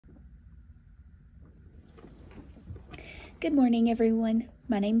Good morning, everyone.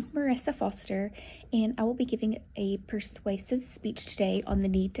 My name's Marissa Foster, and I will be giving a persuasive speech today on the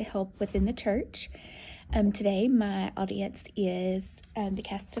need to help within the church. Today, my audience is the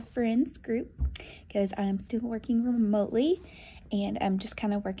Cast of Friends group, because I'm still working remotely, and I'm just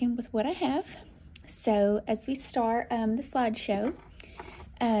kind of working with what I have. So, as we start the slideshow,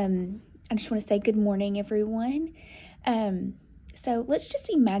 I just want to say good morning, everyone. So let's just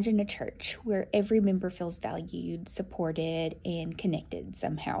imagine a church where every member feels valued, supported, and connected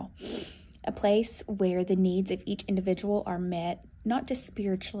somehow. A place where the needs of each individual are met, not just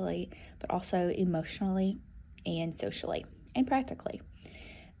spiritually, but also emotionally and socially and practically.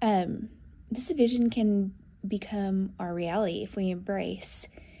 This vision can become our reality if we embrace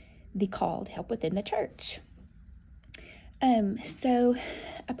the call to help within the church. So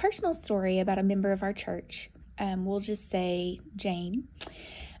a personal story about a member of our church. We'll just say Jane,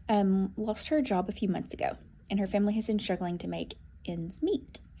 lost her job a few months ago, and her family has been struggling to make ends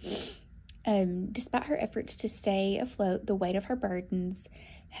meet. Despite her efforts to stay afloat, the weight of her burdens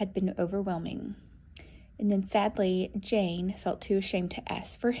had been overwhelming. And then sadly, Jane felt too ashamed to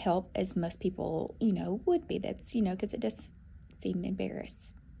ask for help, as most people, would be. That's, because it does seem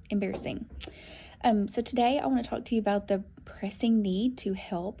embarrassing. So today I want to talk to you about the pressing need to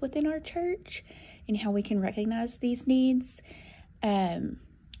help within our church, and how we can recognize these needs, and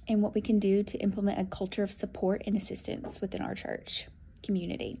what we can do to implement a culture of support and assistance within our church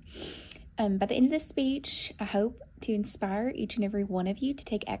community. By the end of this speech, I hope to inspire each and every one of you to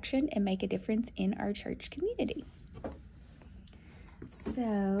take action and make a difference in our church community.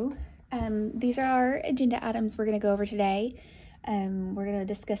 So, these are our agenda items we're going to go over today. We're going to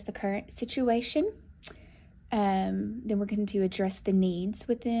discuss the current situation. Then we're going to address the needs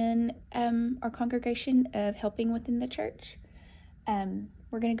within our congregation of helping within the church.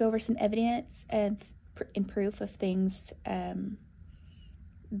 We're going to go over some evidence and proof of things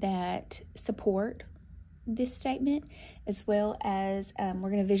that support this statement, as well as we're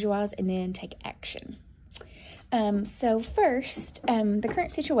going to visualize and then take action. So first, the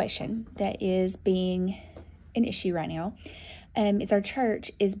current situation that is being an issue right now is our church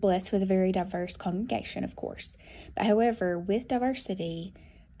is blessed with a very diverse congregation, of course. But however, with diversity,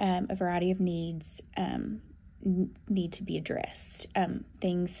 a variety of needs need to be addressed.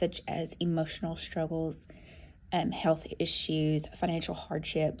 Things such as emotional struggles, health issues, financial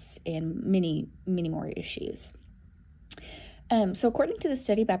hardships, and many, many more issues. So according to the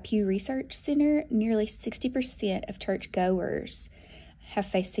study by Pew Research Center, nearly 60% of church goers have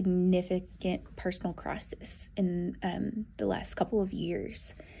faced significant personal crisis in the last couple of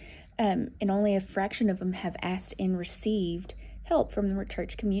years. And only a fraction of them have asked and received help from the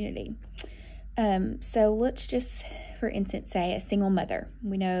church community. So let's just, for instance, say a single mother.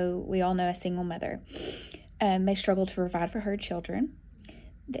 We all know a single mother may struggle to provide for her children,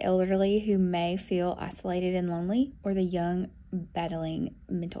 the elderly who may feel isolated and lonely, or the young battling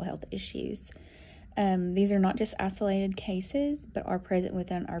mental health issues. These are not just isolated cases, but are present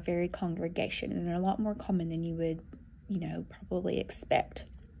within our very congregation, and they're a lot more common than you would, probably expect.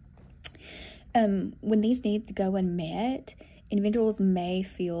 When these needs go unmet, individuals may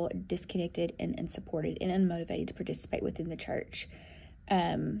feel disconnected and unsupported and unmotivated to participate within the church.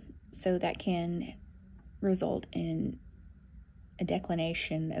 So that can result in a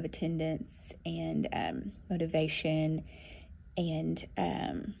declination of attendance and motivation and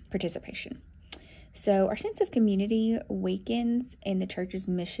participation. So our sense of community weakens, and the church's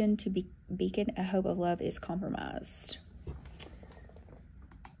mission to beacon a hope of love is compromised.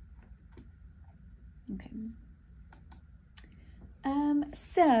 Okay.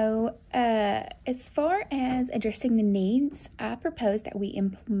 So as far as addressing the needs, I propose that we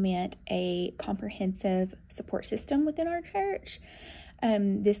implement a comprehensive support system within our church.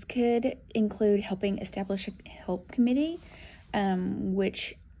 This could include helping establish a help committee,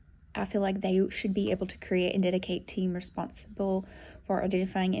 which I feel like they should be able to create and dedicate team responsible for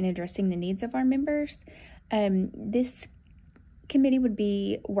identifying and addressing the needs of our members. This committee would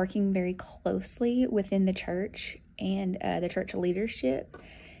be working very closely within the church and the church leadership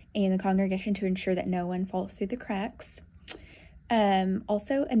and the congregation to ensure that no one falls through the cracks.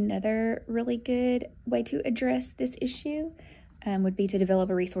 Also, another really good way to address this issue would be to develop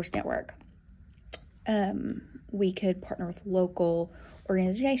a resource network. We could partner with local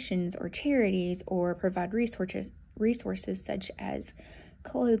organizations or charities, or provide resources such as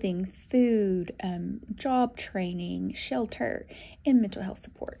clothing, food, job training, shelter, and mental health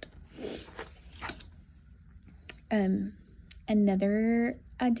support. Another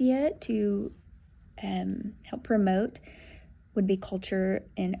idea to help promote would be culture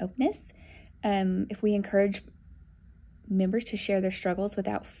and openness. If we encourage members to share their struggles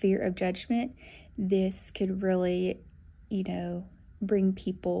without fear of judgment, this could really, bring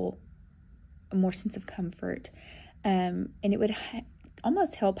people a more sense of comfort. And it would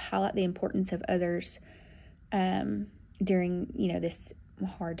almost help highlight the importance of others during, this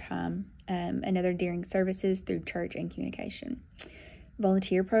hard time. Another during services through church and communication.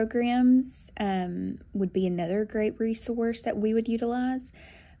 Volunteer programs would be another great resource that we would utilize.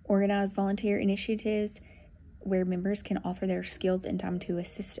 Organize volunteer initiatives where members can offer their skills and time to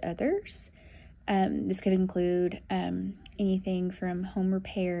assist others. This could include anything from home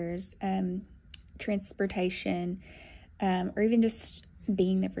repairs, transportation, or even just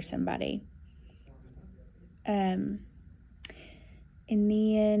being there for somebody. And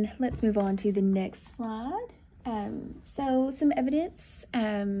then let's move on to the next slide. So some evidence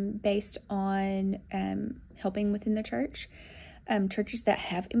based on helping within the church. Churches that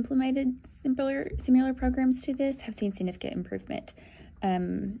have implemented similar programs to this have seen significant improvement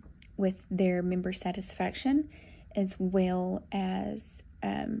with their member satisfaction, as well as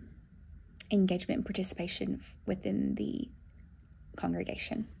engagement and participation within the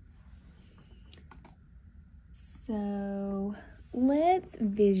congregation. So let's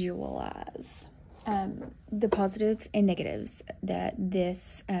visualize the positives and negatives that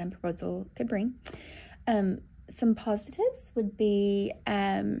this proposal could bring. Some positives would be,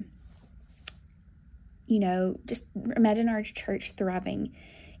 just imagine our church thriving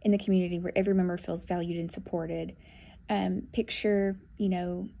in the community where every member feels valued and supported. Picture,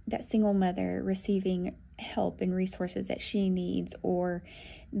 that single mother receiving help and resources that she needs, or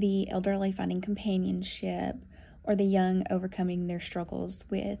the elderly finding companionship, or the young overcoming their struggles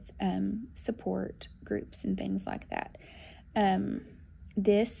with support groups and things like that.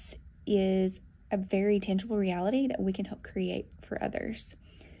 This is a very tangible reality that we can help create for others.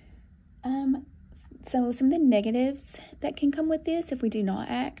 So some of the negatives that can come with this if we do not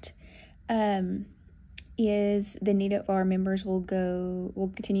act is the need of our members will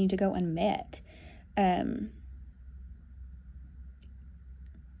continue to go unmet. And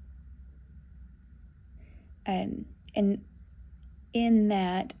in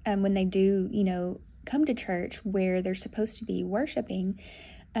that, when they do, come to church where they're supposed to be worshiping,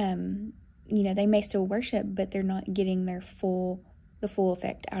 they may still worship, but they're not getting the full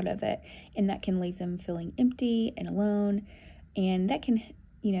effect out of it. And that can leave them feeling empty and alone. And that can,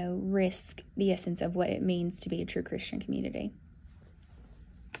 risk the essence of what it means to be a true Christian community.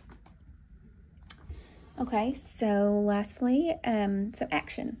 Okay, so lastly, some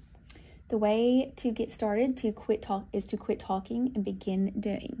action. The way to get started is to quit talking and begin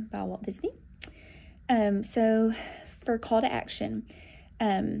doing by Walt Disney. So for call to action,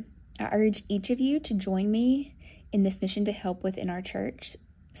 I urge each of you to join me in this mission to help within our church.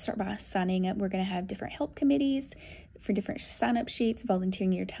 Start by signing up. We're going to have different help committees for different sign-up sheets,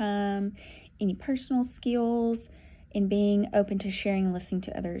 volunteering your time, any personal skills, and being open to sharing and listening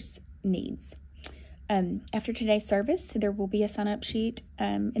to others' needs. After today's service, there will be a sign-up sheet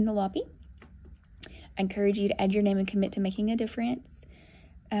in the lobby. I encourage you to add your name and commit to making a difference.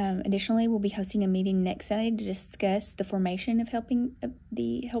 Additionally, we'll be hosting a meeting next Saturday to discuss the formation of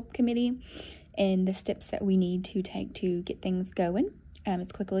the help committee and the steps that we need to take to get things going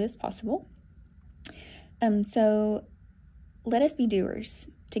as quickly as possible. So let us be doers.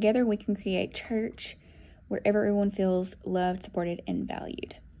 Together we can create church where everyone feels loved, supported, and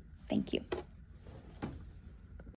valued. Thank you.